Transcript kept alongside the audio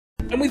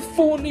and with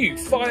 4 new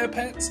fire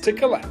pets to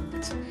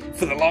collect.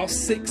 For the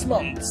last 6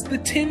 months, the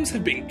Tims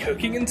have been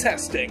cooking and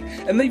testing,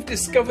 and they've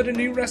discovered a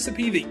new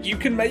recipe that you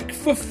can make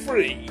for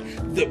free,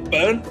 the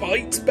Burnt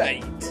Bites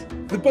Bait.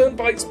 The Burnt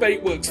Bites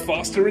Bait works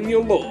faster in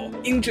your lure.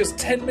 In just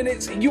 10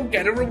 minutes, you'll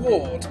get a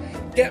reward.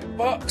 Get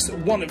Bucks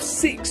one of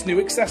 6 new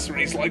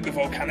accessories like the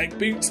volcanic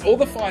boots or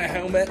the fire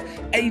helmet,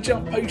 age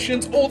up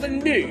potions, or the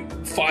new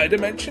Fire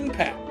Dimension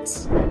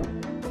pets.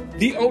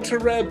 The ultra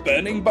rare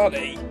Burning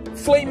Buddy,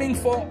 Flaming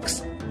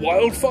Fox,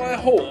 Wildfire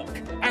Hawk,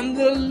 and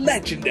the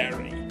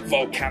legendary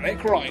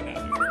Volcanic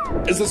Rhino.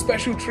 As a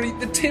special treat,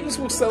 the Tims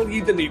will sell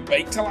you the new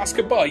Baked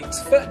Alaska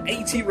Bites for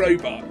 80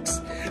 Robux.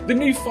 The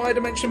new Fire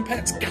Dimension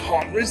pets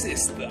can't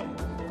resist them.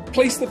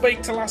 Place the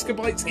Baked Alaska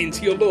Bites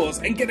into your lures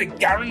and get a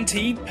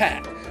guaranteed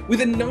pet, with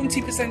a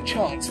 90%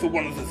 chance for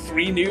one of the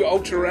 3 new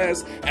ultra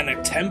rares and a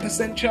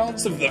 10%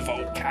 chance of the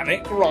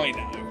Volcanic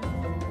Rhino.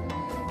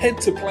 Head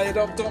to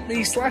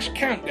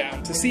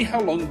playerdog.me/countdown to see how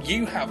long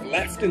you have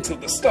left until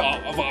the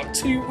start of our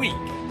 2-week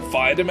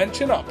Fire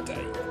Dimension update.